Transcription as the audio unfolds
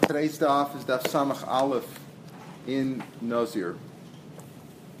Today's daf is daf Samach Aleph in Nizir.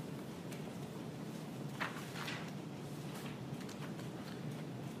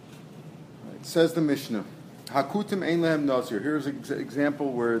 It says the Mishnah, Hakutim ein lehem Nizir. Here's an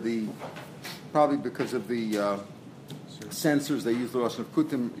example where probably because of the censors, they use the lashon of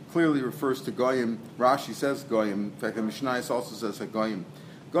kutim. It clearly refers to goyim. Rashi says goyim. In fact, the Mishnah also says that goyim.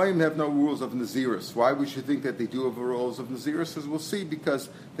 Goyim have no rules of Nazirus. Why we should think that they do have rules of Nazirus, as we'll see, because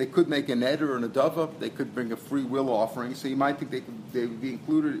they could make an eder or an adava, they could bring a free will offering, so you might think they would be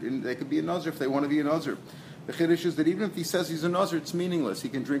included, they could be a Nazir if they want to be a Nazir. The chiddush is that even if he says he's a Nazir, it's meaningless. He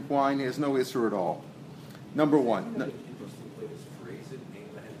can drink wine, he has no isser at all. Number one.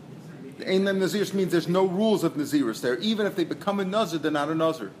 Ein lehem Nazirus means there's no rules of Nazirus there. Even if they become a Nazir, they're not a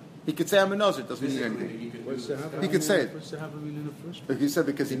Nazir. He could say, I'm a Nazir, it doesn't mean anything. He could say it. He said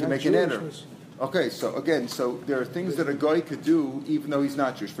because he can make an eder. Okay, so there are things that a guy could do even though he's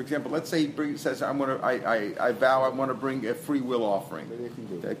not Jewish. For example, let's say he says, I vow I want to bring a free will offering.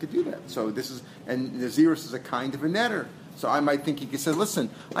 They could do that. So and Nazirus is a kind of an eder. So I might think he could say,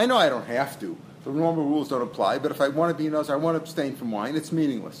 listen, I know I don't have to. The normal rules don't apply, but if I want to be a Nazir, I want to abstain from wine, it's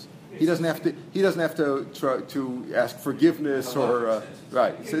meaningless. He doesn't have to try to ask forgiveness or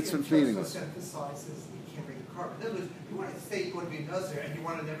right. So it's meaningless. Emphasizes you can't bring the carbon. In other words, you want to say you want to be a Nazir and you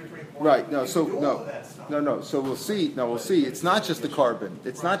want to never drink wine. Right. No. So no. So we'll see. No, we'll see. It's not just the carbon.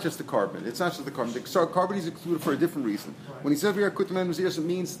 It's not just the carbon. The carbon is excluded for a different reason. When he says we are kutim and Nazirus, it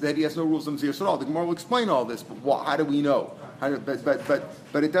means that he has no rules on Nazirus at all. The Gemara will explain all this, but how do we know?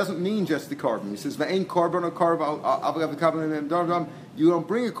 But it doesn't mean just the carbon. He says ve'ein carbon or carbon. You don't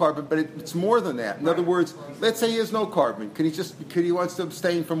bring a carbon, but it's more than that. In other words, let's say he has no carbon. He wants to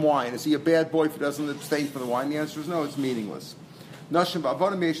abstain from wine? Is he a bad boy if he doesn't abstain from the wine? The answer is no. It's meaningless.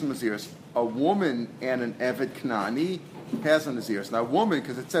 A woman and an Eved Knani has a Nazirus. Now, a woman,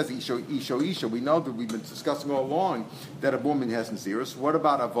 because it says Isha, we know that we've been discussing all along that a woman has Nazirus. What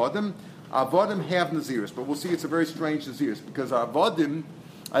about Avodim? Avodim have Nazirus, but we'll see it's a very strange Nazirus because Avodim,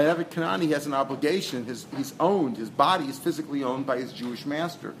 an Eved Knani has an obligation. He's owned. His body is physically owned by his Jewish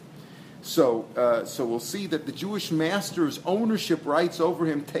master. So we'll see that the Jewish master's ownership rights over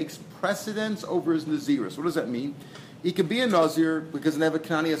him takes precedence over his Nazirus. What does that mean? He can be a Nazir because an Eved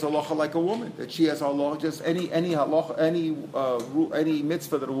Knani has halacha like a woman. That she has halacha, just any halacha, any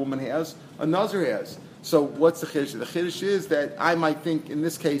mitzvah that a woman has, a Nazir has. So what's the chiddush? The chiddush is that I might think in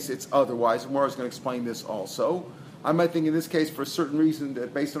this case it's otherwise. Gemara is going to explain this also. I might think in this case for a certain reason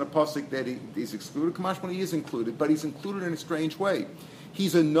that based on a pasuk that he's excluded. Kamash when he is included, but he's included in a strange way.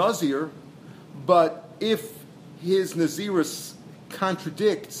 He's a Nazir, but if his Nazirus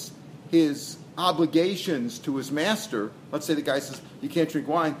contradicts his obligations to his master, let's say the guy says, you can't drink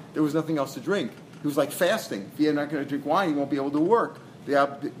wine, there was nothing else to drink. He was like fasting. If you're not going to drink wine, he won't be able to work.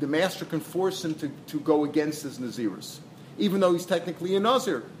 The master can force him to go against his Nazirus. Even though he's technically a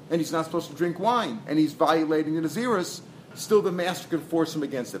Nazir, and he's not supposed to drink wine, and he's violating the Nazirus, still the master can force him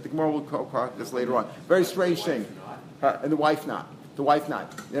against it. The Gemara will talk this later on. Very strange thing. And the wife not.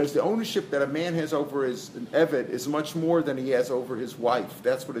 There's the ownership that a man has over his Eved is much more than he has over his wife.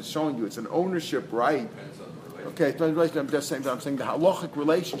 That's what it's showing you. It's an ownership right. Okay, I'm just saying the halachic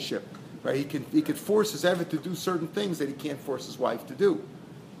relationship. Right? He could force his Eved to do certain things that he can't force his wife to do.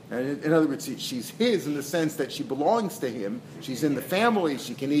 And in other words, she's his in the sense that she belongs to him. She's in the family.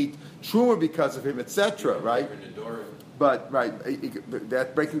 She can eat truma because of him, etc. Right? But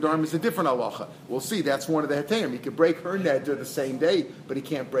that breaking Dorim is a different halacha. We'll see. That's one of the heterim. He can break her neder the same day, but he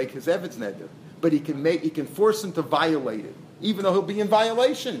can't break his Eved's neder. But he can force him to violate it, even though he'll be in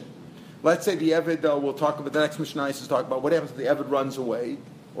violation. Let's say the Eved, we'll talk about the next Mishnah is talk about what happens if the Eved runs away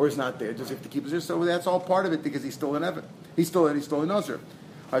or is not there. Does he have to keep his? So that's all part of it because he's still an Eved. He's still a Nazir.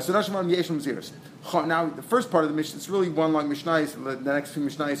 All right, so now the first part of the Mishnah, it's really one long Mishnah. The next few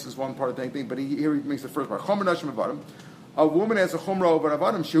Mishnahs is one part of the thing, but here he makes the first part. A woman has a chumrah over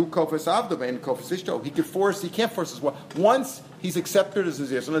avadim. Shehu kofes avda and kofes ishto. He can't force his wife. Once he's accepted as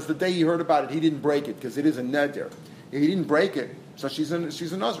Nazir, so that's the day he heard about it, he didn't break it because it is a neder. He didn't break it, so she's a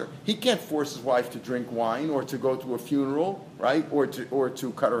Nazir. He can't force his wife to drink wine or to go to a funeral, right? Or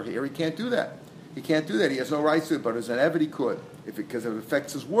to cut her hair. He can't do that. He has no rights to it, but as an Eved he could. Because it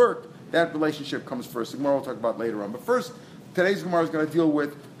affects his work, that relationship comes first. The Gemara will talk about later on. But first, today's Gemara is going to deal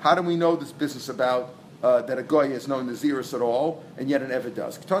with how do we know this business about that a goy has no Nazirus at all, and yet an Eved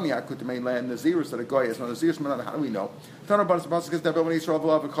does. Nazirus that a goy has no Nazirus. How do we know?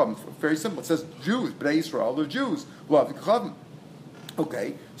 Very simple. It says Jews, Bnei Yisrael, they're Jews.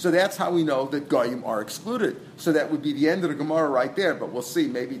 Okay, so that's how we know that goyim are excluded. So that would be the end of the Gemara right there. But we'll see.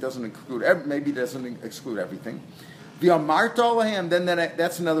 Maybe it doesn't exclude everything. V'amarta alahem, then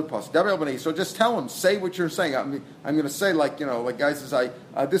that's another pasuk. Daber b'nei Yisrael, just tell him, say what you're saying. I'm going to say like guy says,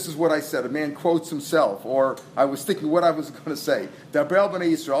 this is what I said. A man quotes himself, or I was thinking what I was going to say. Daber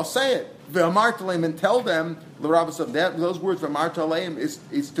b'nei Yisrael, say it. V'amarta alahem, and tell them, that those words v'amarta alahem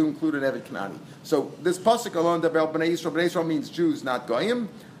is to include an Evet Kanani. So this pasuk alone, Daber b'nei Yisrael means Jews, not goyim.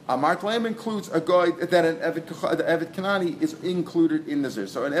 Amart Laim includes a goy that an Evet Kanani is included in Nazir.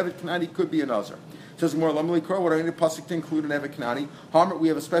 So an Evet Kanani could be a Nazir. Says more Lamali Kor, what I need a pasuk to include an Evet Kanani. Harmer, we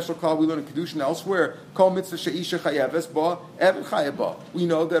have a special call we learn in Kedushin elsewhere. Kol mitzvah sheisha chayeves ba Evet chayeba. We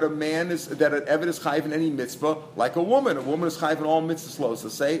know that an Evet is chayev in any mitzvah like a woman. A woman is chayev in all mitzvahs lo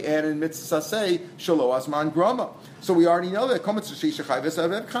say, and in mitzvah say shalo asman grama. So we already know that.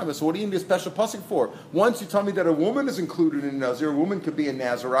 So what do you need a special pasuk for? Once you tell me that a woman is included in Nazir, a woman could be a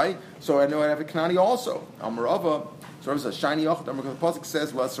Nazirite, so I know I have a Kanani also. Amarava. So it's a shiny yochid. The pasuk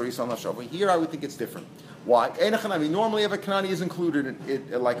says, over here I would think it's different. Why? Normally a Kanani is included in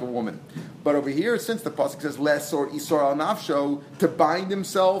it like a woman. But over here, since the pasuk says less or isor al nafsho, to bind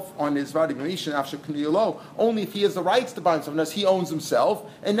himself on his vadi nafsho kniyalo, only if he has the rights to bind himself, unless he owns himself.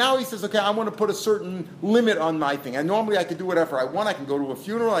 And now he says, okay, I want to put a certain limit on my thing. And normally I can do whatever I want. I can go to a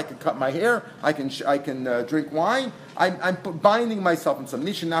funeral. I can cut my hair. I can drink wine. I'm binding myself in some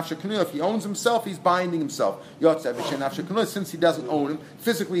nisha nafsho kniyalo. If he owns himself, he's binding himself. Since he doesn't own him,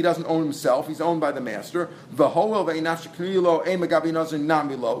 physically he doesn't own himself. He's owned by the master.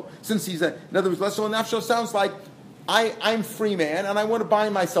 Since he's in other words, lesser nafsho sounds like I'm free man and I want to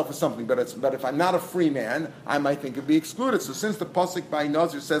bind myself with something, but if I'm not a free man, I might think it'd be excluded. So since the pasuk by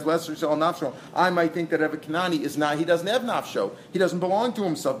Nazir says lesser shel nafsho, I might think that Evet Kanani is not. He doesn't have nafsho. He doesn't belong to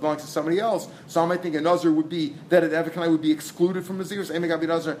himself. Belongs to somebody else. So I might think a Nazir would be that an Evet Kanani would be excluded from Nazir. So Emagabi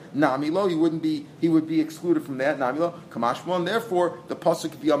Nazir namilo. He would be excluded from that namilo. Kamashmo. And therefore the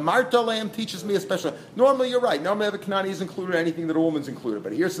pasuk v'amarta lam teaches me a special. Normally you're right. Normally Evet Kanani is included anything that a woman's included.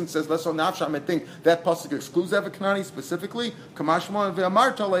 But here since it says lesser nafsho, I might think that pasuk excludes Evet Kanani specifically. Kamashma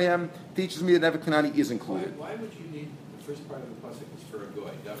ve'amarta lehem teaches me that Evet Kanani is included. Why would you need the first part of the pasuk is for a goy?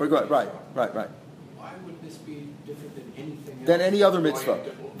 For a goy, right. Why would this be different than anything else? Than any other mitzvah.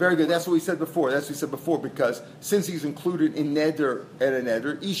 Very good. That's what we said before. Because since he's included in neder and a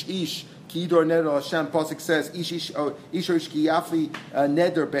neder, ish Kidor neder Hashem. Pasuk says ish ki yafli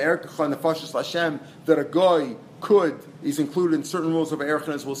neder be'erkecha nefashos Hashem, that a goy he's included in certain rules of Erech,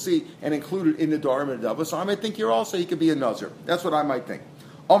 as we'll see, and included in the Darim and Dava. So I might think here also he could be a Nazir. That's what I might think.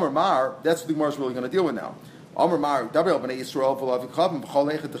 Omer Mar, that's what the Gemara is really going to deal with now. Omer Mar, Daber b'nei Yisrael v'lavikavim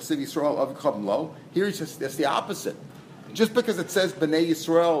v'chol echet d'chsiv Yisrael avikavim lo. Here it's the opposite. Just because it says B'nai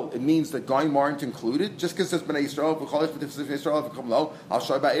Yisrael, it means that Goyim aren't included. Just because it says B'nai Yisrael, I'll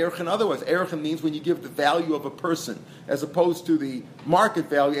show you about Erechin. Otherwise, Erechin means when you give the value of a person, as opposed to the market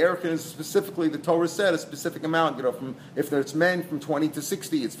value. Erechin is specifically, the Torah said, a specific amount. From if it's men from 20 to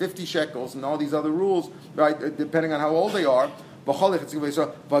 60, it's 50 shekels, and all these other rules, right? Depending on how old they are. It says we'll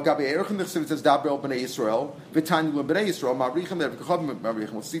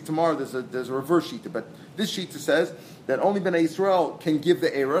see tomorrow. There's a reverse sheet, but this sheet says that only Bnei Yisrael can give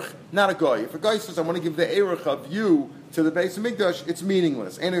the erech, not a guy. If a guy says I want to give the erech of you to the Beis Hamikdash, it's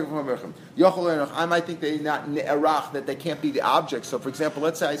meaningless. I might think they not erach, that they can't be the object. So, for example,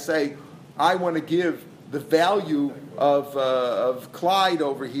 let's say I say I want to give the value of Clyde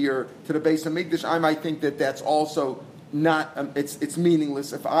over here to the Beis Hamikdash. I might think that that's also not it's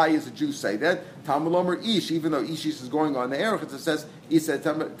meaningless if I as a Jew say that. Talmud Omer Ish, even though Ish is going on the erech, it says Ish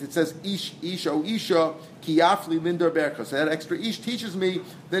o Isha ki yafli lindar bercha. So that extra Ish teaches me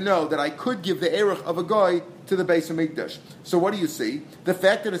that I could give the erech of a guy to the Beis Hamikdash. So what do you see? The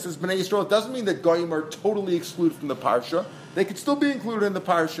fact that it says Bnei Yisrael doesn't mean that goyim are totally excluded from the parsha. They could still be included in the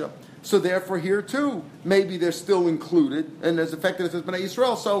parsha. So therefore here too, maybe they're still included, and as the fact that it says Bnei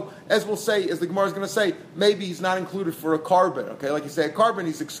Yisrael, so as we'll say, as the Gemara is going to say, maybe he's not included for a carbon, okay? Like you say, a carbon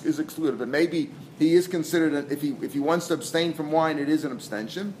is excluded, but maybe he is considered, if he wants to abstain from wine, it is an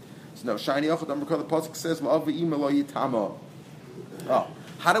abstention. So no, Shiny Ochot, the Pasuk says,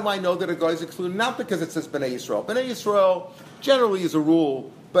 how do I know that a guy is excluded? Not because it says Bnei Yisrael. Bnei Yisrael generally is a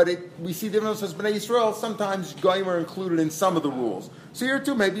rule, but we see different says Bnei Yisrael, sometimes goyim are included in some of the rules. So here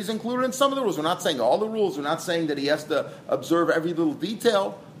too, maybe he's included in some of the rules. We're not saying all the rules. We're not saying that he has to observe every little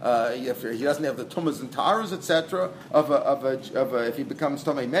detail. If he doesn't have the tumas and taras, etc., if he becomes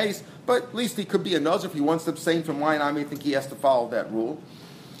tomei mace, but at least he could be a nazir if he wants to abstain from wine. I may think he has to follow that rule.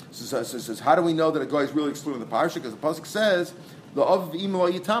 So says, how do we know that a guy is really excluded in the parsha? Because the pasuk says the of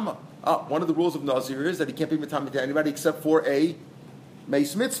imlo yitama. One of the rules of nazir is that he can't be mitami to anybody except for a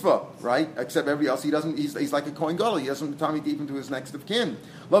Meis mitzvah, right? Except everybody else, he doesn't. He's like a kohen gadol. He doesn't mitami even to his next of kin.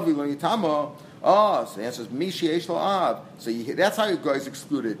 Lovely lo yitama Oh, so the answer is Mishi Eish Av. So that's how a guy is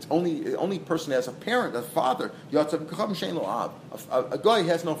excluded. It's only person has a parent, a father. A guy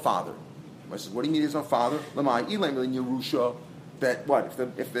has no father. I says, what do you mean he has no father? That what?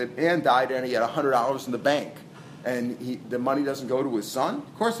 If the man died and he had $100 in the bank, and the money doesn't go to his son?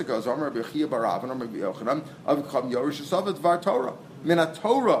 Of course it goes. Mina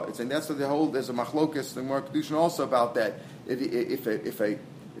Torah. It's and that's the whole. There's a machlokas in more kedushin also about that. If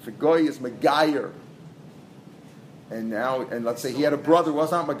a guy is Megayer, and let's say he had a brother who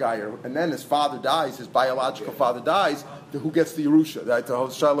was not Megayer, and then his father dies, his biological father dies, who gets the Yerusha? That's the whole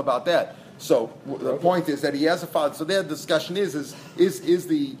shayla about that. So the point is that he has a father. So their discussion is the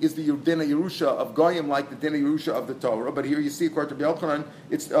Dina Yerusha of Goyim like the Dina Yerusha of the Torah? But here you see, according to Yochanan,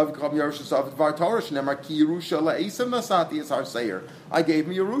 it's of Yerusha of Dvar Torah. Shnemar ki Yerusha la'esav nasati is Har Seir. I gave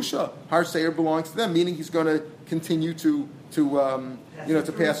him Yerusha. Har Seir belongs to them, meaning he's going to continue to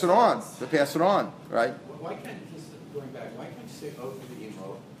pass it on, right? Why can't going back? Why can't you say over the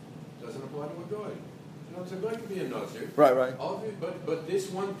emo doesn't apply to a goy? So going to be a Nazir. Right. But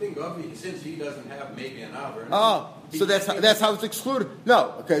this one thing, since he doesn't have maybe an Avar. So that's how it's excluded.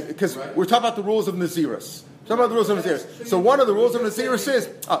 No, okay, because we're talking about the rules of Nazirus. So one of the rules of Nazirus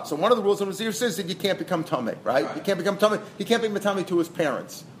is that you can't become Tomei, right? You can't become Tomei. He can't be Tomei to his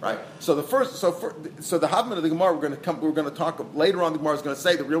parents, right? So the Havman of the Gemara we're going to talk later on. The Gemara is going to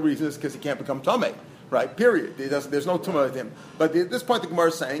say the real reason is because he can't become Tomei, right? Period. There's no Tumah with him. But at this point, the Gemara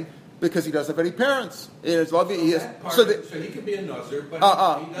is saying, because he doesn't have any parents. So he could be a Nazir, but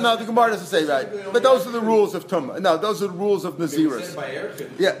no, the Gemara doesn't say that. But those are the rules of Tumah. No, those are the rules of Nazirus.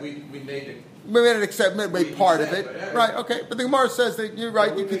 We made part of it. Right, okay. But the Gemara says that, you're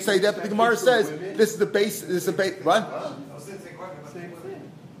right, you could say that, but the Gemara says this is the base, what?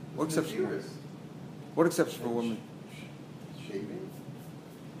 What exception for a woman? Shaving?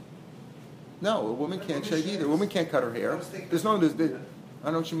 No, a woman can't shave either. A woman can't cut her hair. I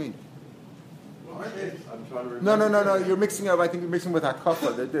know what you mean. I'm trying to remember. No. You're mixing up. I think you're mixing with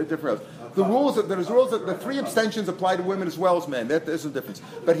hakafa. They're different. The rules that the three abstentions apply to women as well as men. There's a difference.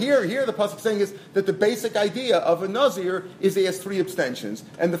 But here the pasuk saying is that the basic idea of a nazir is he has three abstentions,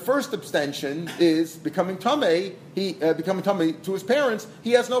 and the first abstention is becoming tamei. Becoming tamei to his parents.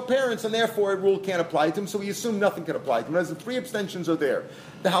 He has no parents, and therefore a rule can't apply to him. So we assume nothing can apply to him. As the three abstentions are there.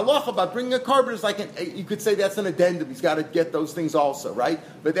 The halacha about bringing a carbon is you could say that's an addendum. He's got to get those things also, right?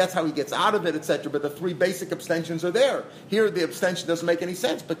 But that's how he gets out of it, etc. But the three basic abstentions are there. Here, the abstention doesn't make any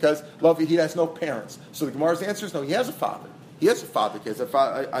sense because he has no parents. So the Gemara's answer is no. He has a father. He has a father. He has a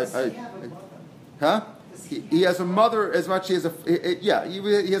father. Huh? He has a mother as much as he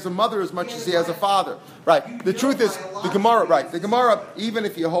has a mother as much as he has a father. Right. The truth is the Gemara. Right. The Gemara. Even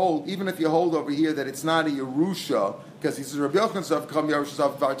if you hold over here that it's not a Yerusha. Because he says Rabbi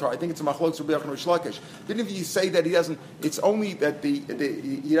Yochanan, I think it's a machlokes Rabbi Yochanan Rish Lakish. Didn't he say that he doesn't? It's only that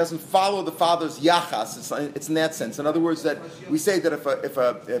he doesn't follow the father's yachas. It's in that sense. In other words, that we say that if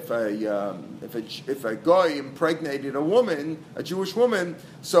a guy impregnated a woman, a Jewish woman,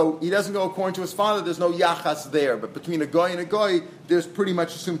 so he doesn't go according to his father. There's no yachas there. But between a guy and a guy, there's pretty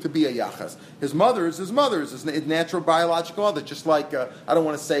much assumed to be a yachas. His mother is his natural biological mother. Just like I don't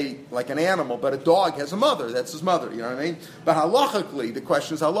want to say like an animal, but a dog has a mother. That's his mother. You know what I mean? But halachically, the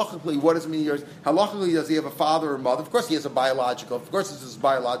question is what does it mean? Halachically, does he have a father or mother? Of course, he has a biological. Of course, it's his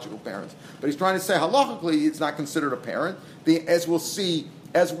biological parents. But he's trying to say halachically, it's not considered a parent. As we'll see,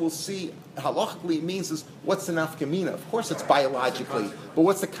 halachically means is what's the nafkamina? Of course, it's biologically, but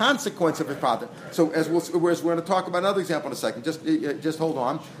what's the consequence of a father? So we're going to talk about another example in a second. Just hold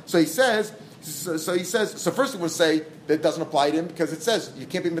on. So he says. So first we'll say that it doesn't apply to him because it says you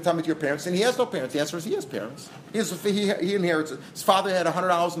can't be matame to your parents, and he has no parents. The answer is he has parents. He inherits it. His father had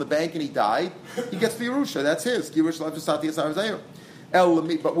 $100 in the bank and he died. He gets the Yerusha. That's his. But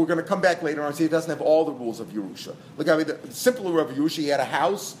we're going to come back later on and see he doesn't have all the rules of Yerusha. Look, the simple rule of Yerusha, he had a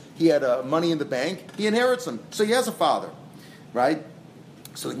house, he had money in the bank, he inherits them. So he has a father, right?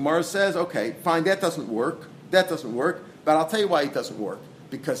 So the Gemara says, okay, fine, that doesn't work, but I'll tell you why it doesn't work.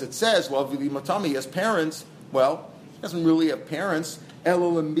 Because it says, well, he has parents. Well, he doesn't really have parents. It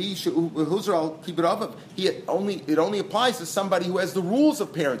only applies to somebody who has the rules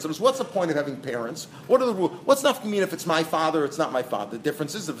of parents. So what's the point of having parents? What are the rules? What's enough to mean if it's my father or it's not my father? The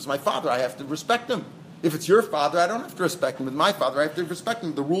difference is if it's my father, I have to respect him. If it's your father, I don't have to respect him. With my father, I have to respect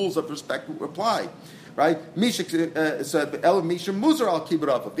him. The rules of respect apply. Right? The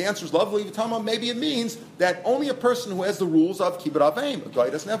answer is lovely. Maybe it means that only a person who has the rules of kibbut avim. A guy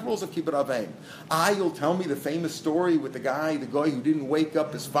doesn't have rules of kibbut avim. You'll tell me the famous story with the guy who didn't wake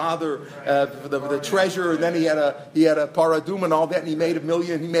up his father for the treasure, and then he had a paradum and all that, and he made $1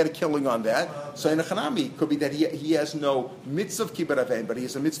 million. He made a killing on that. So in a Chanami, it could be that he has no mitzvah of kibbut avein, but he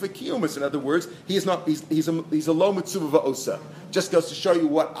has a mitzvah kiyumus. In other words, he's a low mitzvah va'osa. Just goes to show you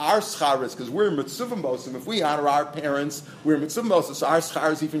what our schar is, because we're mitzvah mosim. If we honor our parents, we're mitzvah mosim, so our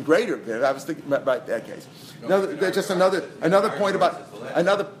schar is even greater. I was thinking about that case. Just another point about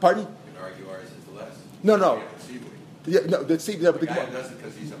another. Pardon? You can argue ours is less. No. Yeah, Yeah, no, but the guy does it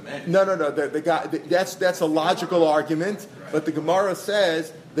because he's a man. No. The guy. That's a logical argument, Right. but the Gemara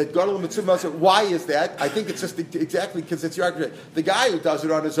says that gadol mitzvah. Why is that? I think it's just exactly because it's your argument. The guy who does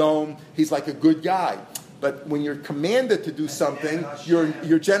it on his own, he's like a good guy. But when you're commanded to do something,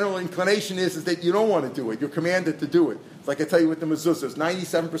 your general inclination is that you don't want to do it. You're commanded to do it. It's like I tell you with the mezuzahs.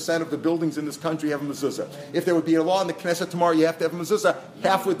 97% of the buildings in this country have a mezuzah. If there would be a law in the Knesset tomorrow, you have to have a mezuzah,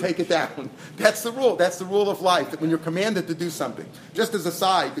 half would take it down. That's the rule. That's the rule of life, that when you're commanded to do something. Just as a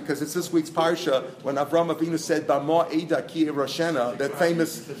side, because it's this week's Parsha, when Avram Avinu said, Bama Eida Ki Roshena, the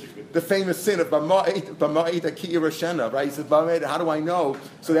famous sin of Bama Eida Ki Roshena, right? He said, Bama Eida, how do I know?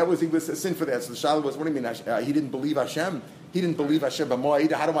 So he was a sin for that. So the Shaila was, what do you mean? He didn't believe Hashem. He didn't believe Hashem.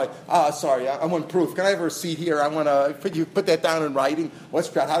 B'mo'ed. How do I? Sorry, I want proof. Can I have a receipt here? I want to put that down in writing. What's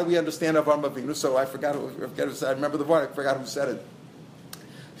that? How do we understand Avram Avinu? So I forgot. I remember the word. I forgot who said it.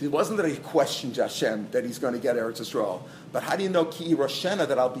 It wasn't that he questioned Hashem that he's going to get Eretz Yisrael, but how do you know Ki Roshena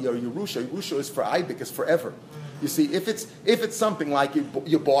that I'll be a Yerusha? Yerusha is for Ibik, is forever. You see, if it's something like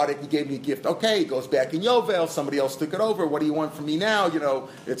you bought it, you gave me a gift, okay, it goes back in Yovel, somebody else took it over, what do you want from me now?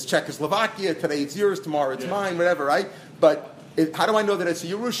 It's Czechoslovakia, today it's yours, tomorrow it's mine, whatever, right? But how do I know that it's a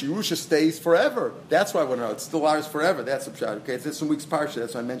Yerusha? Yerusha stays forever. That's why I want to know. It's still ours forever. That's the pshat. Okay, it's this week's parsha.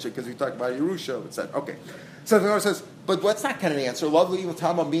 That's why I mentioned, because we talked about Yerusha. It's that. Okay. So the Gemara says, but what's that kind of an answer? Lovely evil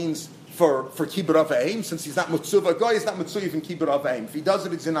Tama means for kibbut aveim, since he's not mitzvah. Guy is not mitzvah even kibbut aveim. If he does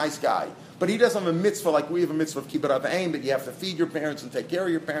it, he's a nice guy. But he doesn't have a mitzvah like we have a mitzvah of kibbut aveim, that you have to feed your parents and take care of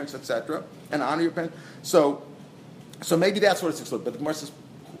your parents, etc., and honor your parents. So maybe that's what it's excluded. But the Gemara says,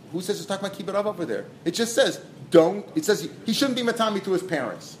 who says it's talking about kibbut av over there? It just says it says he shouldn't be matami to his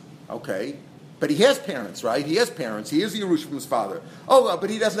parents. Okay. But he has parents, right? He has parents. He is the Yerush from his father. But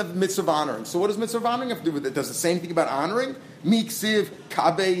he doesn't have the mitzvah of honoring. So what does mitzvah of honoring have to do with it? Does the same thing about honoring? Miksiv,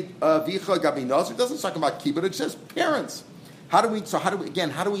 kabe, vicha, gabi nazir. It doesn't talk about kibbut. It says parents. How do we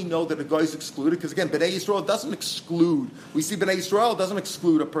know that a guy is excluded? Because again, Bnei Yisrael doesn't exclude. We see Bnei Yisrael doesn't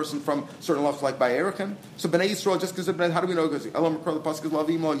exclude a person from certain laws like by Erichim. So Bnei Yisrael, just because of Bnei, how do we know? Because Elam Makar the Pasuk is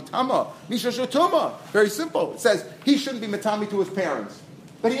Lavim Lo Yitama Misha Shatuma. Very simple. It says he shouldn't be matami to his parents,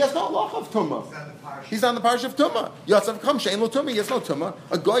 but he has no law of tumah. He's on the parish of tumah. Yatzav Kam Shein Lo Tumah. He has no tumah.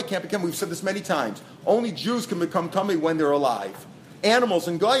 A guy can't become. We've said this many times. Only Jews can become tummy when they're alive. Animals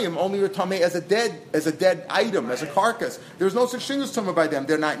and goyim only are tamei as a dead item, as a carcass. There's no such thing as tumah by them.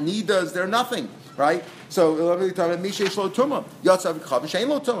 They're not nidas. They're nothing, right? So mishesh lo tumah, yatzav chav shein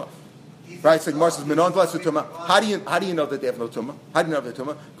lo tumah, right? So Gemara says minon blessed tumah. How do you know that they have no tumah? How do you know they have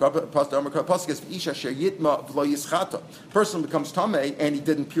tumah? Pasuk says isha sher yitma v'lo yischata. Person becomes tamei and he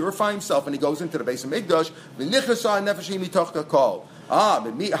didn't purify himself and he goes into the base of Mikdash. V'nichasa nefeshim mitoch kakol. How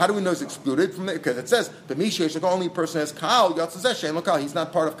do we know he's excluded from it? Because it says the Mishesh, only person has Kal, he's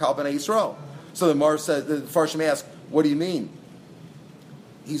not part of Kal B'nai Yisrael. So the Mar says, the Farshim asks, what do you mean?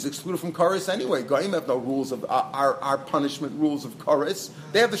 He's excluded from Karis anyway. Goyim have no rules of our punishment rules of Karis.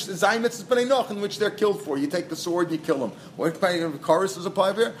 They have the Zayin Mitzvah B'nai Noach, in which they're killed for. You take the sword and you kill them. What kind of Karis is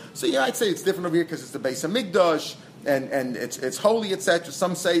applied here? So yeah, I'd say it's different over here because it's the base of Mikdash. And it's holy, etc.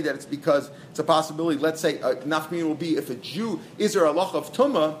 Some say that it's because it's a possibility. Let's say nafmin will be if a Jew is there a loch of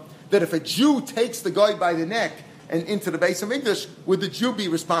tumah that if a Jew takes the guy by the neck and into the base of English, would the Jew be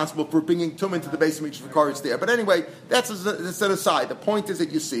responsible for bringing tumah into the base of English for courage there? But anyway, that's an aside. The point is that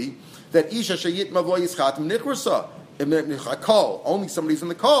you see that isha shayit mavlo yischatim nichrusa. Only somebody's in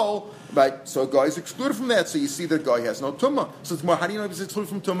the call, right? So a guy is excluded from that. So you see that guy has no tumah. So it's more. How do you know if he's excluded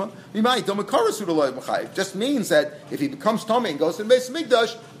from tumah? Just means that if he becomes tumah and goes to the base of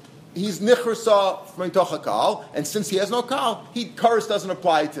Mikdash, he's nichrasa from kal, and since he has no kal, karas doesn't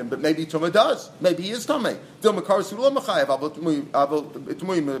apply to him. But maybe tumah does. Maybe he is tumah. But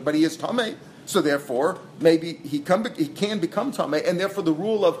he is tumah. So therefore, maybe he can become tumah, and therefore the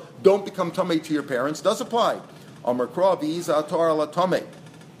rule of don't become tumah to your parents does apply. By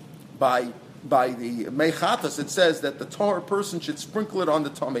the Mechatas, it says that the Torah person should sprinkle it on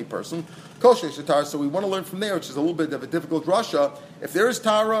the Tomei person. So we want to learn from there, which is a little bit of a difficult Rasha. If there is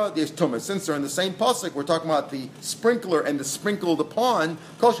Tara, there's Tumah. Since they're in the same pasuk, we're talking about the sprinkler and the sprinkled upon.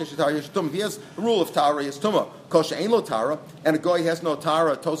 If he has the rule of Tara, he has Tumah. Kol she'ein lo tara, and a goy has no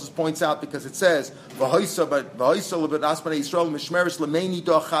tara. Tosfos points out because it says v'hoisa l'b'nas b'nei Yisrael l'mishmeres l'meini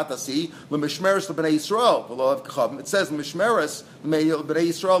dochatasi l'mishmeres l'b'nei Yisrael v'lo av kachavim. It says l'mishmeres l'b'nei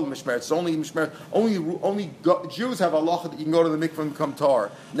Yisrael l'mishmeres. It's only mishmeres. Only Jews have halacha that you can go to the mikvah and become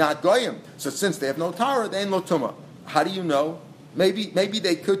tar, not goyim. So since they have no tara, they ain't lo tuma. How do you know? Maybe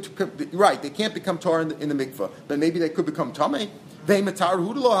they could. Right, they can't become tar in the mikvah, but maybe they could become tamei. These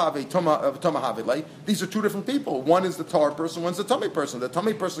are two different people. One is the tar person, one's the tummy person. The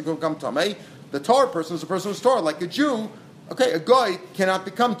tummy person can become tamei. The tar person is the person who's tar. Like a Jew, okay, a guy cannot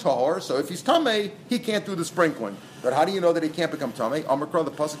become tar, so if he's tamei, he can't do the sprinkling. But how do you know that he can't become tamei? Amakra,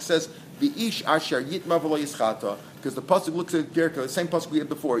 the pasuk says, "V'ish asher yitma v'lo yischata," because the pasuk looks at Jericho, the same pasuk we had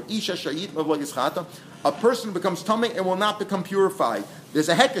before. Ish asher yitma v'lo yischata. A person who becomes tamei and will not become purified. There's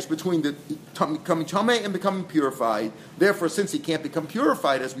a hekesh between the becoming tamei and becoming purified. Therefore, since he can't become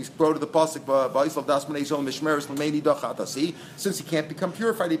purified, as we quoted the pasuk, since he can't become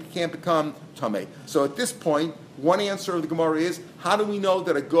purified, he can't become tamei. So at this point, one answer of the Gemara is, how do we know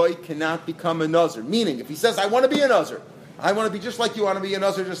that a goy cannot become a nazir? Meaning, if he says, I want to be a nazir, I want to be just like you, I want to be a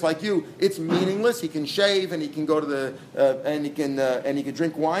nazir just like you, it's meaningless. He can shave and he can go to the and he can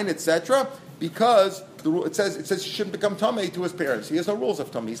drink wine, etc. Because it says he shouldn't become tamei to his parents. He has no rules of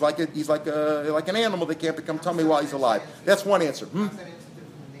tamei. He's like an animal that can't become tamei while he's alive. That's one answer.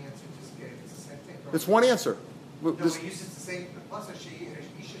 That's one answer.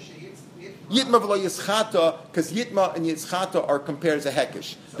 Yitma v'lo yischata, because Yitma and Yischata are compared as a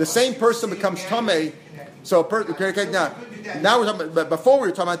hekesh. The same person becomes tamei. So now we're talking about, before we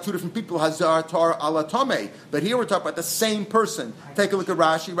were talking about two different people, Hazar Tar ala Tameh. But here we're talking about the same person. Take a look at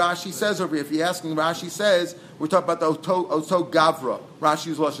Rashi. Rashi says over here, if you're asking, Rashi says, we're talking about the Oto Gavra.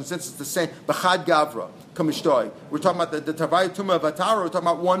 Rashi's Lashon, since it's the same, B'chad Gavra, Kamishtoy. We're talking about the Tavai Tumah Vatara, we're talking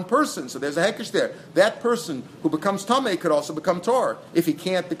about one person. So there's a hekesh there. That person who becomes Tameh could also become Tar. If he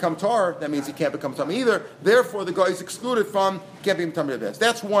can't become Tar, that means he can't become Tameh either. Therefore, the guy is excluded from, can't be Tameh Aves.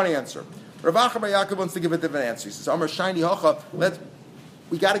 That's one answer. Rav Acha Bar Yaakov wants to give a different answer. He says, Amar Shiny Hacha,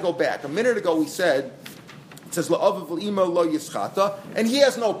 we got to go back. A minute ago we said, it says, La'av v'l'ima lo yischata, and he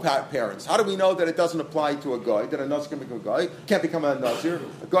has no parents. How do we know that it doesn't apply to a guy, that a nazir can become a guy, can't become a nazir,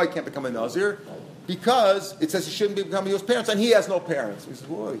 a guy can't become a nazir? Because it says he shouldn't be becoming his parents, and he has no parents. He says,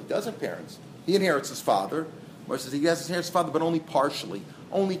 well, he does have parents. He inherits his father. Or he says he inherits his father, but only partially.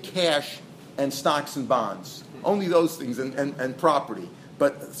 Only cash and stocks and bonds. Only those things and property.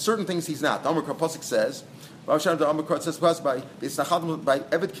 But certain things he's not. The Amar Pasuk says, by Eved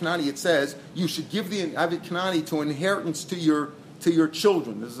Kanani, it says you should give the Eved Kanani to inheritance to your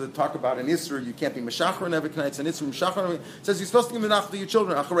children. This is a talk about an Isra. You can't be Meshachar and Eved Kanani. It's an Isra Meshachar. It says you're supposed to give Menach to your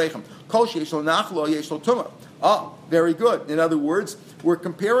children. Achareichem. Kol sheyesh lo nachlo yesh lo tumah. Oh, very good. In other words, we're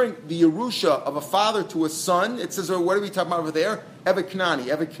comparing the Yerusha of a father to a son. It says, what are we talking about over there? Eved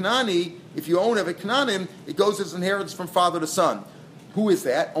Kanani. Eved Kanani, if you own Eved Kananim, it goes as inheritance from father to son. Who is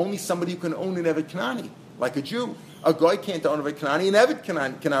that? Only somebody who can own an Eved Kanani, like a Jew. A guy can't own a Eved Kanani, an Eved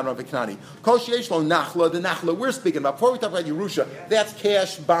cannot own a Eved Kanani. Kol sheyesh lo nachla, the nachla we're speaking about. Before we talk about Yerusha, that's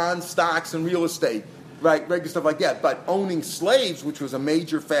cash, bonds, stocks, and real estate, right? Regular stuff like that. But owning slaves, which was a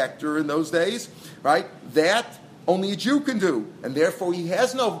major factor in those days, right? That only a Jew can do, and therefore he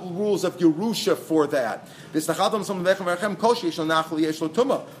has no rules of Yerusha for that. In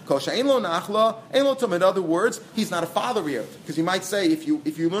other words, he's not a father here, because you might say if you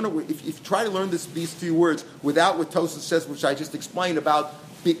try to learn these two words without what Tosfos says, which I just explained about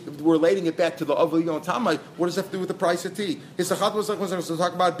relating it back to the Avli Yom Tamai, what does that have to do with the price of tea? His Sachat was to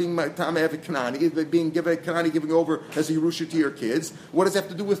talk about being Tamai Eved Kanani, being given Kanani, giving over as a Yerusha to your kids. What does that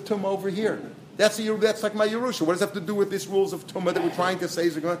have to do with Tum over here? That's like my Yerusha. What does that have to do with these rules of Tumah that we're trying to say?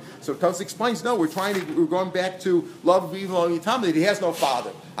 So Tosfos explains, no, we're going back to love of evil Tamai, that he has no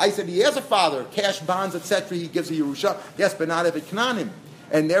father. I said he has a father, cash, bonds, etc. He gives a Yerusha, yes, but not Eved Kananim.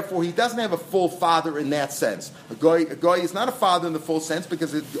 And therefore, he doesn't have a full father in that sense. A goy is not a father in the full sense,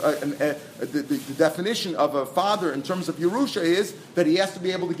 because the definition of a father in terms of Yerusha is that he has to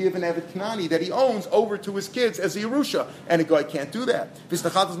be able to give an Eved Kanani that he owns over to his kids as a Yerusha. And a goy can't do that.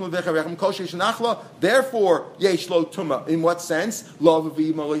 Therefore, yesh lo tuma. In what sense? Lo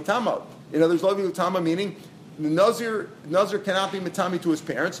v'vi molei tama. In other words, lo v'vi tama meaning the Nazir cannot be mitami to his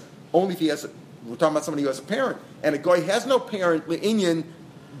parents, only if he has we're talking about somebody who has a parent. And a goy has no parent, le'inyan,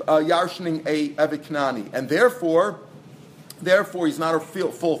 yarshening a Eved Kanani. And therefore, Therefore, he's not a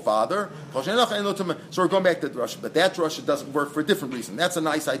full father. So we're going back to the Russia, but that Russia doesn't work for a different reason. That's a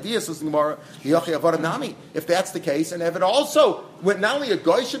nice idea, says the Gemara. If that's the case, and Evid also, not only a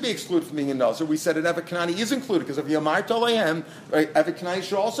guy should be excluded from being a Nazir, we said an Evid Kanani is included, because if Yamar Tolayim, right, Evid Kanani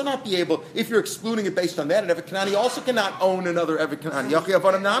should also not be able, if you're excluding it based on that, an Evid Kanani also cannot own another Evid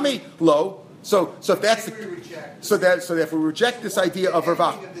Kanani. Lo. So if that's so if we reject this idea of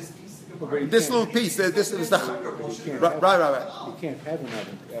Ravach, this little piece, this is the right. You can't have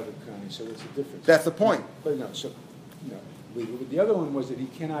another Kanani, so what's the difference? That's the point. But no, the other one was that he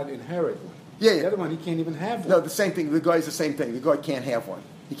cannot inherit one. Yeah. The other one, he can't even have one. No, the same thing. The guy is the same thing. The guy can't have one.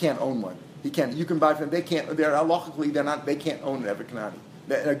 He can't own one. He can't. You can buy from them. They can't. They're halachically, they're not. They can't own an Evid Kanani.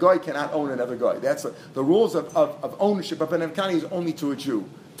 A guy cannot own another guy. That's the rules of ownership of an Evid Kanani is only to a Jew.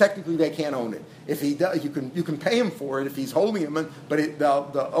 Technically, they can't own it. If he does, you can pay him for it if he's holding him, but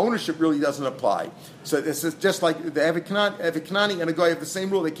the ownership really doesn't apply. So this is just like the Evid Kanani and a guy have the same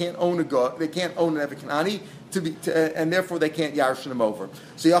rule. They can't own a guy. They can't own an Evid Kanani and therefore they can't yarshin him over.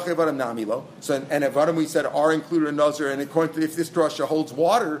 So Yachei Avadim Namilo. So and Avadim we said are included in Nazir, and according to if this drasha holds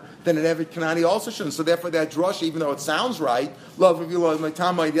water, then an Evid Kanani also shouldn't. So therefore that drasha, even though it sounds right, love of Yilah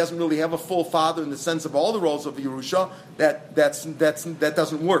Maitama, he doesn't really have a full father in the sense of all the roles of Yerusha. That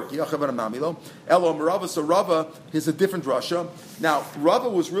doesn't work. Yachei Avadim Namilo. Elo Rava. So Rava is a different drasha. Now Rava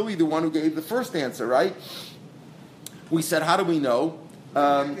was really the one who gave the first answer, right? We said, how do we know?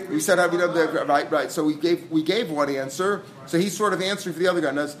 We said, how do we know that? Right. So we gave one answer. So he's sort of answering for the other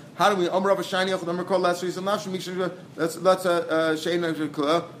guy. Now, how do we?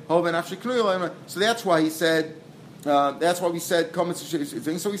 So that's why he said. That's why we said comments.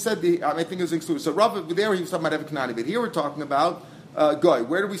 So we said I think it was included. So Rav there he was talking about Evid Kanani, but here we're talking about Goy.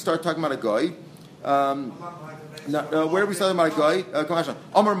 Where do we start talking about a Goy? Where do we start about a Goy?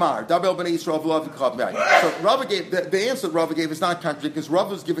 Amar Mar, Dabel Bnei Yisrael V'Lav Yikhav. So Rava gave the answer that Rava gave is not contradictory because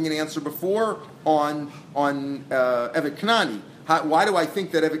Rava was giving an answer before on Evid Kanani. Why do I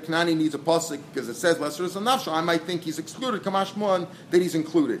think that Evid Kanani needs a pasuk? Because it says lesser is a nafsha. I might think he's excluded. Kamash Mon that he's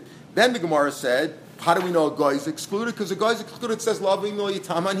included. Then the Gemara said, how do we know a guy is excluded? Because a guy is excluded, it says Lavim Lo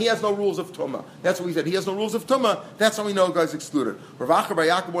Yitama, and he has no rules of Tumah. That's what we said. He has no rules of Tumah. That's how we know a guy is excluded. Rav Acha Bar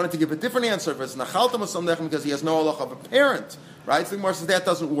Yaakov wanted to give a different answer for Nachaltam Asam Nechem because he has no halach of a parent. Right? So the Gemara says that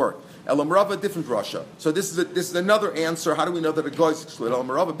doesn't work. Elam Rava, different Rasha. So this is another answer. How do we know that a guy is excluded?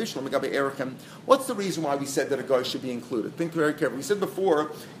 Elam Rava Bishlam Megabe Erechem. What's the reason why we said that a guy should be included? Think very carefully. We said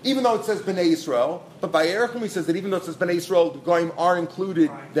before, even though it says Bnei Yisrael, but by Erechem we says that even though it says Bnei Yisrael, the goyim are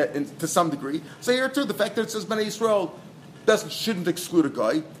included to some degree. So here too, the fact that it says Bnei Yisrael shouldn't exclude a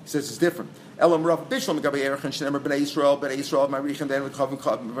guy. He says it's different. Elam Rav Bishlam Megabe Erechem Shenemer Bnei Yisrael Ma'arichem then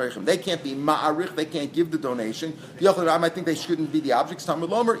Mechavim. They can't be Ma'arich. They can't give the donation. I think they shouldn't be the objects.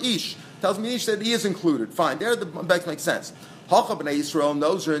 Talmud Lomer Ish tells me Ish that he is included. Fine, there the back makes sense. Hacha Bnei Yisrael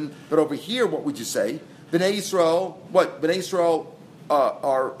Nozrin, but over here, what would you say? Bnei Yisrael, what? Bnei Yisrael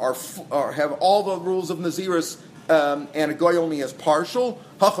have all the rules of Nazirus, and a guy only has partial.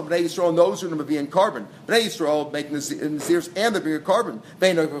 Hacha Bnei Yisrael knows them to be in carbon. Bnei Yisrael make Nazirs and they're being a carbon.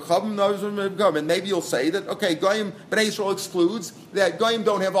 And maybe you'll say that Goyim Bnei Yisrael excludes that Goyim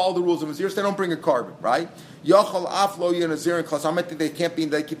don't have all the rules of Nazirs. They don't bring a carbon, right? Yachal Aflo Nazir and Chasam. I think they can't be.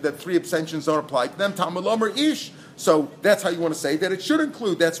 The three abstentions don't apply to them. Talmud Lomer Ish. So that's how you want to say that it should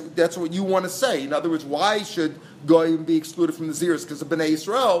include. That's what you want to say. In other words, why should Goyim be excluded from the Nazirs? Because of Bnei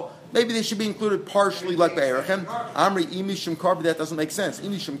Yisrael, maybe they should be included partially, like Be'erechem. Amri Imishim Carbon. That doesn't make sense.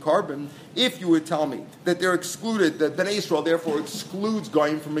 Imishim Carbon. If you would tell me that they're excluded, that Bnei Yisrael therefore excludes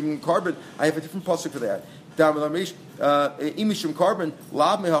Goyim from bringing carbon, I have a different pasuk for that. Imishim Carbon.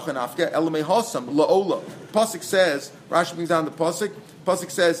 Lav Mehachanafka Elamei Hasam Laola. Pasuk says. Rashi brings down the pasuk. Pasuk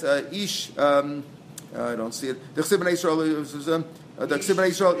says Ish. I don't see it. The Chsib Bnei Yisrael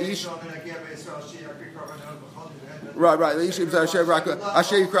Ish. Right.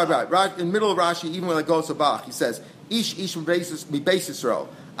 Right. In the middle of Rashi, even when it goes to Bach, he says Ish Beis Yisrael.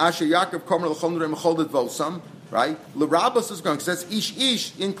 Asher Yaakov Karmel L'Chol Mecholet Vosam. Right. L'Rabos is going because that's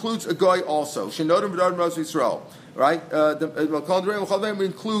Ish includes a guy also. Shenodim V'Dodim Ros Yisrael. Right. We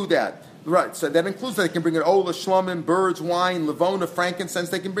include that. Right, so that includes that they can bring an ola, shlomim, birds, wine, levona, frankincense.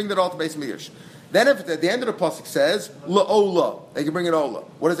 They can bring that all to Beis Mikdash. Then, if at the end of the pasuk says la'ola, they can bring an ola.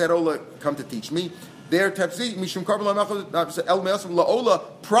 What does that ola come to teach me? There, mishum carbon el me'asim la'ola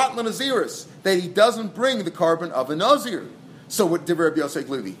prat l'naziris, that he doesn't bring the carbon of a nazir. So what did Rabbi Yosef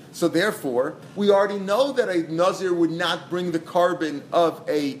Levi? So therefore, we already know that a Nazir would not bring the carbon of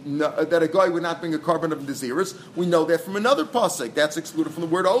that a guy would not bring a carbon of Naziris. We know that from another pasuk. That's excluded from the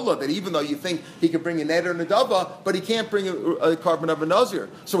word Ola, that even though you think he could bring a Neder and a Dava, but he can't bring a carbon of a Nazir.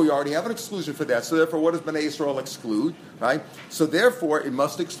 So we already have an exclusion for that. So therefore, what does Bnei Yisrael exclude? Right? So therefore, it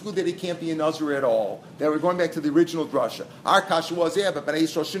must exclude that he can't be a Nazir at all. Now we're going back to the original drasha. Our kasha was, but Bnei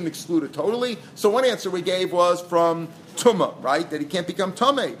Yisrael shouldn't exclude it totally. So one answer we gave was from Tumah, right? That he can't become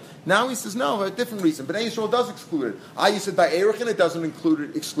Tameh. Now he says, no, for a different reason. Bnei Yisrael does exclude it. You said by Erechin it doesn't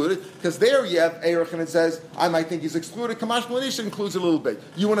exclude it, because there you have Erechin it says, I might think he's excluded. Kamash Isha includes it a little bit.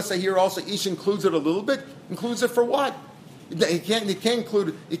 You want to say here also, Isha includes it a little bit? Includes it for what? He can't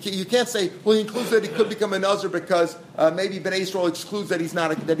include it. You can't say, well, he includes that he could become a Nazir because maybe Bnei Yisrael excludes that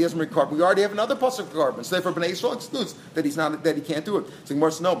that he doesn't bring carbon. We already have another pasuk of carbon, so therefore Bnei Yisrael excludes that that he can't do it. So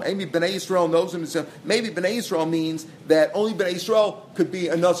Gemara says, no, maybe Bnei Yisrael knows him. Maybe Bnei Yisrael means that only Bnei Yisrael could be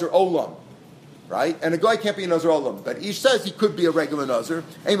a Nazir Olam, right? And a guy can't be a Nazir Olam, but Ish says he could be a regular Nazir.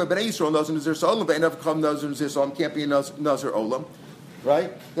 Ema Bnei Yisrael knows a Nazir Olam, but never come Nazir Olam can't be a Nazir Olam,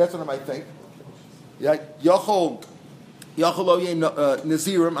 right? That's what I might think. Yeah, Yachol.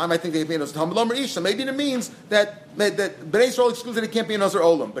 Nazirim, I might think they made us Talmud Isha. Maybe it means that Bnei Yisrael excludes that he can't be a Nazir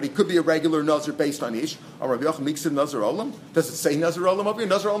Olam, but he could be a regular Nazir based on Ish. Or Rabbi Yochanan makes it Nazir Olam. Does it say Nazir Olam over here?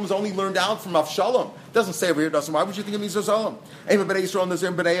 Nazir Olam is only learned out from Avshalom. It doesn't say over here. Why would you think it means Nazir Olam? Bnei Yisrael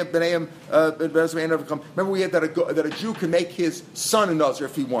Nazir Bnei. Remember we had that a Jew can make his son a Nazir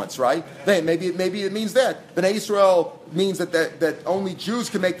if he wants, right? Then maybe it means that Bnei Yisrael means that only Jews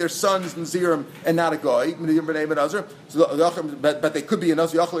can make their sons Nazirim and not a guy. But they could be a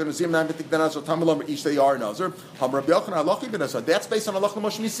Nazir. I think the Nazir Talmud Ish they are Nazir. That's based on Halach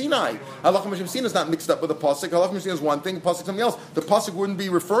Moshe Sinai. Halach Moshe Sinai is not mixed up with a pasuk. Halach Moshe Sinai is one thing, pasuk something else. The pasuk wouldn't be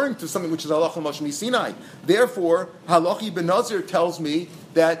referring to something which is Halach Moshe Sinai. Therefore, Halachi ben Nazir tells me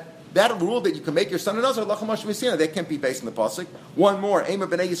that rule that you can make your son a Nazir, Halach Moshe Sinai, that can't be based on the pasuk. One more, Ema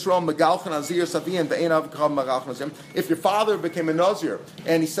b'nei Yisrael megalchan Nazir Savian ve'enav kav megalchan Nazir. If your father became a Nazir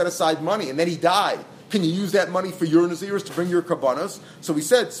and he set aside money and then he died, can you use that money for your Naziris to bring your Karbanos? So we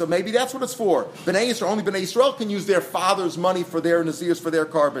said, so maybe that's what it's for. Bnei Yisrael, only Bnei Yisrael can use their father's money for their Naziris, for their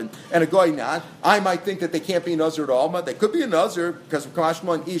carbon. And a guy not. I might think that they can't be a Nazir at all, but they could be a Nazir, because of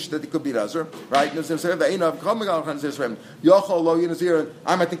Kamashma and Ish, that they could be a Nazir. Right? I might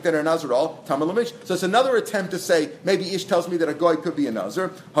think that they're a Nazir at all. So it's another attempt to say, maybe Ish tells me that a guy could be a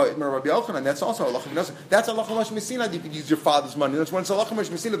Nazir. And that's also a Nazir. That's a Lachamash Messina, you could use your father's money. That's when it's a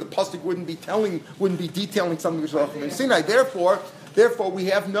Lachamash Messina, the pasuk wouldn't be detailing something which is Halach Moshe Sinai. Therefore, we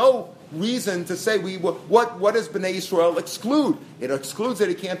have no reason to say what does Bnei Yisrael exclude? It excludes that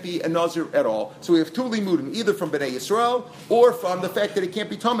he can't be a Nazir at all. So we have two limudim, either from Bnei Yisrael or from the fact that it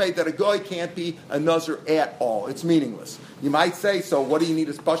can't be Tameh, that a guy can't be a Nazir at all. It's meaningless. You might say, so what do you need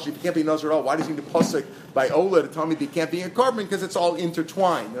a pasuk? If you can't be a Nazir at all, why does he need a pasuk by Ola to tell me that he can't be a carbon? Because it's all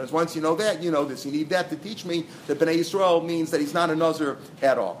intertwined. Because once you know that, you know this. You need that to teach me that Bnei Yisrael means that he's not a Nazir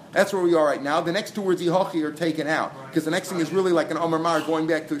at all. That's where we are right now. The next two words, Yihochi, are taken out. Because the next thing is really like an Omer Mar going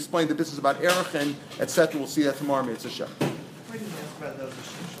back to explain the business about Erechin, etc. We'll see that tomorrow. It's a show. Why didn't he ask about those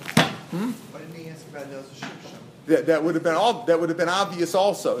Shimshon? Why didn't he ask about those Shimshon? That would have been obvious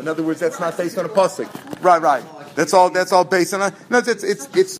also. In other words, that's not based on a pasuk. Right. That's all based on a. No, it's